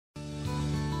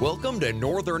Welcome to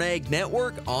Northern Ag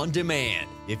Network On Demand.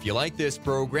 If you like this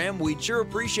program, we'd sure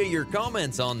appreciate your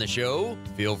comments on the show.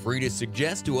 Feel free to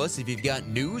suggest to us if you've got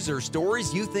news or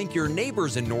stories you think your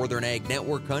neighbors in Northern Ag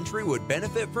Network country would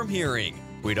benefit from hearing.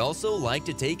 We'd also like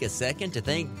to take a second to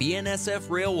thank BNSF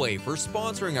Railway for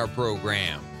sponsoring our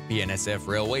program. BNSF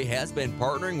Railway has been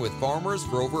partnering with farmers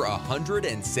for over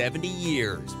 170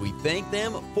 years. We thank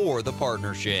them for the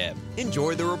partnership.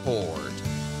 Enjoy the report.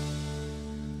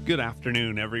 Good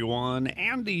afternoon, everyone.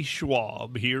 Andy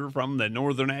Schwab here from the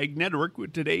Northern Ag Network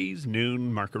with today's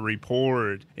noon market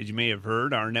report. As you may have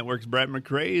heard, our network's Brett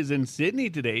McRae is in Sydney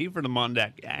today for the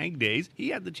Mondac Ag Days. He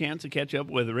had the chance to catch up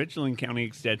with Richland County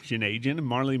Extension Agent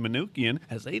Marley Manukian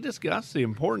as they discuss the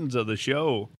importance of the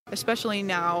show. Especially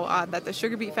now that the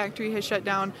sugar beet factory has shut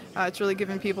down, it's really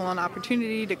given people an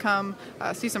opportunity to come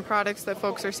see some products that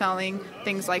folks are selling,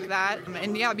 things like that.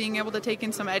 And yeah, being able to take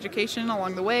in some education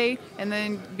along the way, and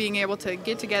then being able to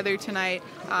get together tonight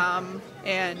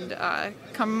and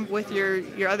come with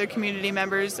your other community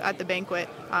members at the banquet.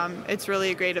 It's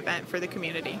really a great event for the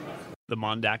community. The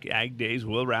Mondac Ag Days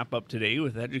will wrap up today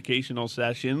with educational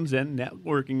sessions and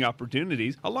networking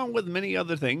opportunities, along with many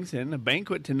other things, and a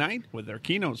banquet tonight with our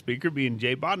keynote speaker being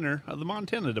Jay Bodner of the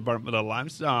Montana Department of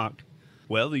Livestock.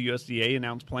 Well, the USDA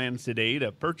announced plans today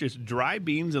to purchase dry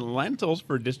beans and lentils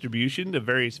for distribution to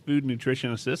various food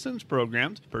nutrition assistance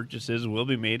programs. Purchases will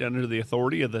be made under the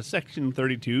authority of the Section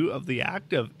 32 of the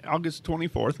Act of August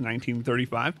 24th,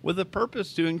 1935, with a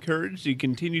purpose to encourage the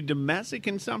continued domestic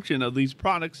consumption of these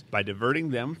products by diverting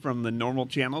them from the normal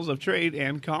channels of trade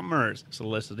and commerce.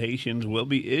 Solicitations will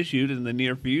be issued in the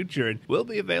near future and will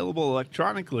be available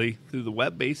electronically through the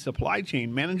web-based supply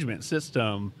chain management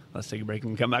system. Let's take a break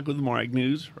and come back with more Ag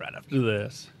News right after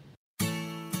this.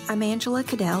 I'm Angela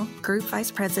Cadell, Group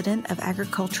Vice President of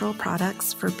Agricultural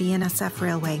Products for BNSF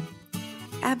Railway.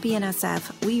 At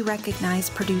BNSF, we recognize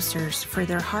producers for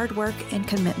their hard work and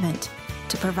commitment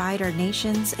to provide our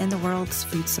nation's and the world's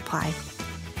food supply.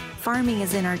 Farming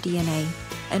is in our DNA,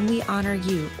 and we honor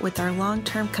you with our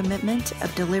long-term commitment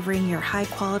of delivering your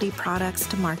high-quality products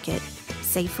to market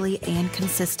safely and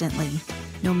consistently,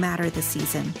 no matter the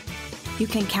season. You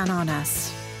can count on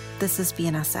us. This is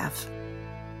BNSF.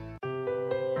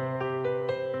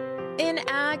 In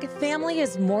Ag, family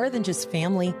is more than just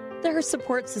family. They're a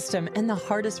support system and the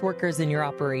hardest workers in your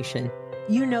operation.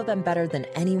 You know them better than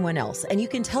anyone else, and you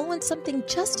can tell when something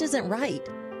just isn't right.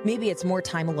 Maybe it's more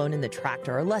time alone in the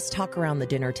tractor or less talk around the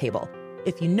dinner table.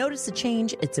 If you notice a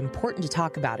change, it's important to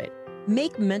talk about it.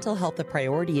 Make mental health a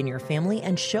priority in your family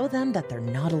and show them that they're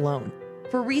not alone.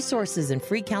 For resources and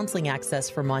free counseling access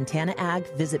for Montana Ag,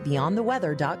 visit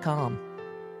beyondtheweather.com.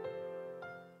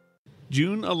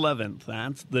 June 11th,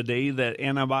 that's the day that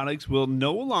antibiotics will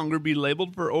no longer be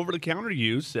labeled for over-the-counter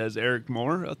use, says Eric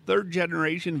Moore, a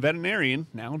third-generation veterinarian,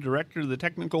 now Director of the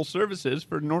Technical Services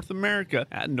for North America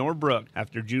at Norbrook.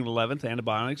 After June 11th,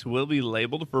 antibiotics will be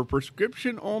labeled for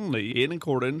prescription only in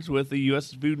accordance with the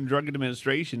U.S. Food and Drug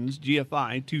Administration's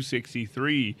GFI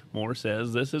 263. Moore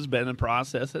says this has been a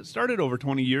process that started over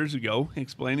 20 years ago,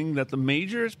 explaining that the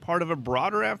measure is part of a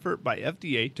broader effort by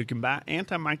FDA to combat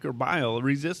antimicrobial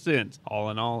resistance.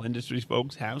 All in all, industry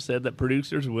folks have said that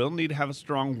producers will need to have a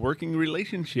strong working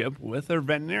relationship with their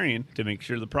veterinarian to make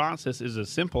sure the process is as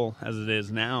simple as it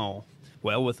is now.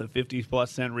 Well, with a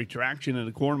 50-plus cent retraction in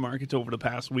the corn markets over the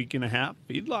past week and a half,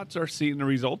 feedlots are seeing the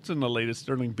results in the latest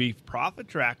Sterling Beef Profit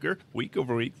Tracker. Week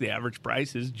over week, the average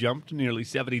prices jumped nearly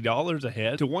 $70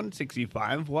 ahead to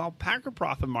 $165, while packer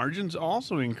profit margins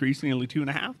also increased nearly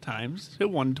 2.5 times to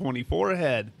 $124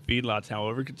 ahead. Feedlots,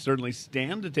 however, could certainly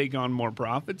stand to take on more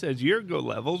profits as year-ago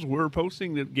levels were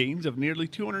posting the gains of nearly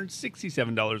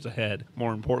 $267 ahead.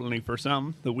 More importantly for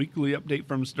some, the weekly update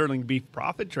from Sterling Beef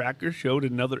Profit Tracker showed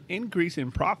another increase in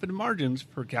profit margins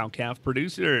for cow-calf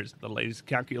producers. The latest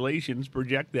calculations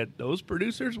project that those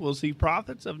producers will see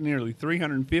profits of nearly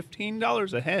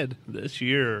 $315 ahead this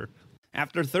year.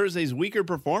 After Thursday's weaker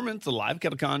performance, the live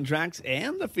cattle contracts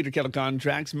and the feeder cattle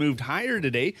contracts moved higher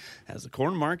today as the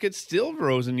corn market still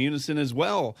rose in unison as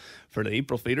well. For the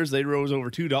April feeders, they rose over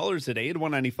 $2 today at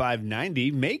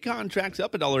 $195.90. May contracts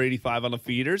up $1.85 on the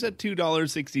feeders at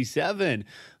 $2.67.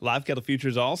 Live cattle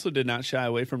futures also did not shy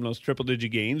away from those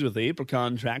triple-digit gains, with the April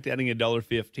contract adding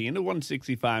 $1.15 to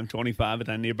 $165.25 at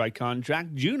a nearby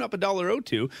contract. June up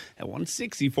 $1.02 at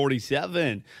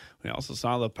 $160.47. We also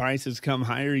saw the prices come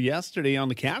higher yesterday on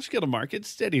the cash kettle market,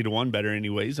 steady to one better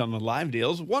anyways on the live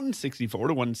deals, 164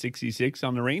 to 166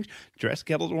 on the range. Dress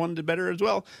kettles one to better as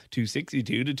well,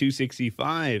 262 to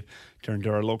 265. Turned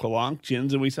to our local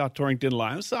auctions, and we saw Torrington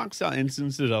livestock saw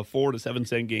instances of 4 to 7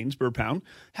 cent gains per pound.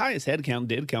 Highest head count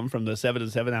did come from the 7 to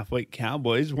 7.5 weight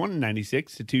cowboys,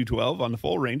 196 to 212 on the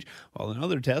full range, while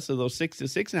another test of those 6 to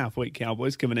 6.5 weight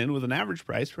cowboys coming in with an average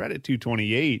price right at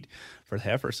 228. For the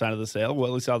heifer side of the sale,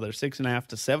 well, we saw their 6.5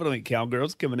 to 7 weight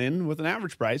cowgirls coming in with an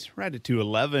average price right at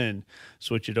 211.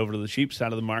 Switch it over to the sheep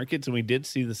side of the markets, and we did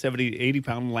see the 70 to 80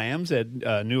 pound lambs at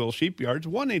Newell Sheep Yards,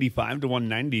 185 to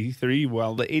 193,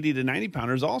 while the 80 to 90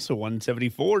 pounders also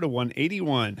 174 to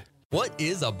 181. What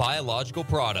is a biological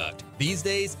product? These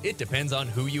days, it depends on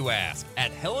who you ask.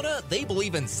 At Helena, they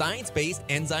believe in science-based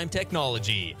enzyme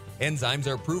technology. Enzymes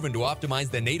are proven to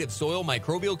optimize the native soil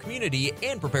microbial community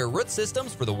and prepare root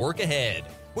systems for the work ahead.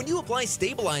 When you apply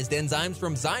stabilized enzymes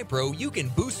from Zypro, you can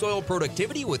boost soil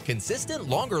productivity with consistent,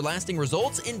 longer-lasting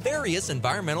results in various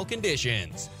environmental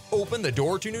conditions. Open the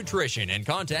door to nutrition and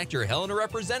contact your Helena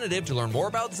representative to learn more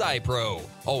about Zypro.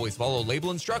 Always follow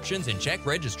label instructions and check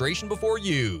registration before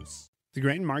use. The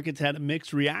grain markets had a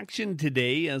mixed reaction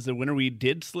today as the winter wheat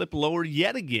did slip lower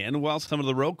yet again, while some of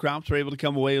the row crops were able to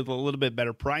come away with a little bit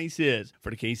better prices. For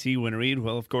the KC winter wheat,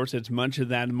 well, of course, it's much of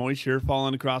that moisture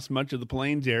falling across much of the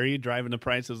plains area, driving the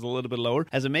prices a little bit lower.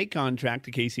 As a May contract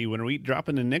to KC winter wheat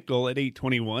dropping a nickel at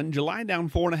 $8.21, July down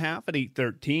 4.5 at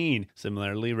 $8.13.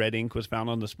 Similarly, red ink was found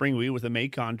on the spring wheat with a May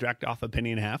contract off a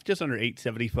penny and a half, just under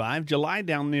 $8.75. July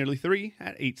down nearly 3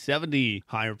 at $8.70.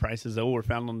 Higher prices, though, were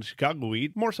found on the Chicago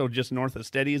wheat, more so just north of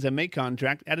steady as a May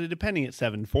contract added a penny at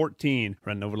 $7.14.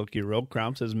 Running overlook your row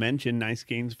crops, as mentioned, nice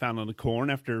gains found on the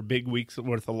corn after a big week's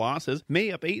worth of losses.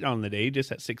 May up 8 on the day,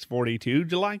 just at $6.42.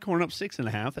 July corn up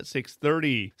 6.5 at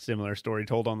 $6.30. Similar story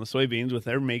told on the soybeans with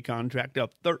their May contract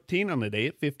up 13 on the day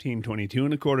at $15.22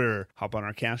 and a quarter. Hop on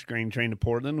our cash grain train to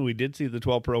Portland. We did see the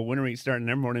 12 Pro winter wheat starting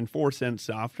there more than 4 cents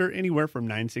softer, anywhere from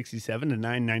 $9.67 to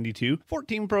 $9.92.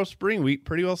 14 Pro spring wheat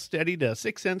pretty well steady to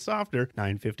 6 cents softer,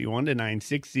 $9.51 to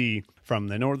 $9.60. From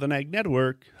the Northern Ag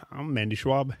Network, I'm Mandy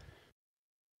Schwab.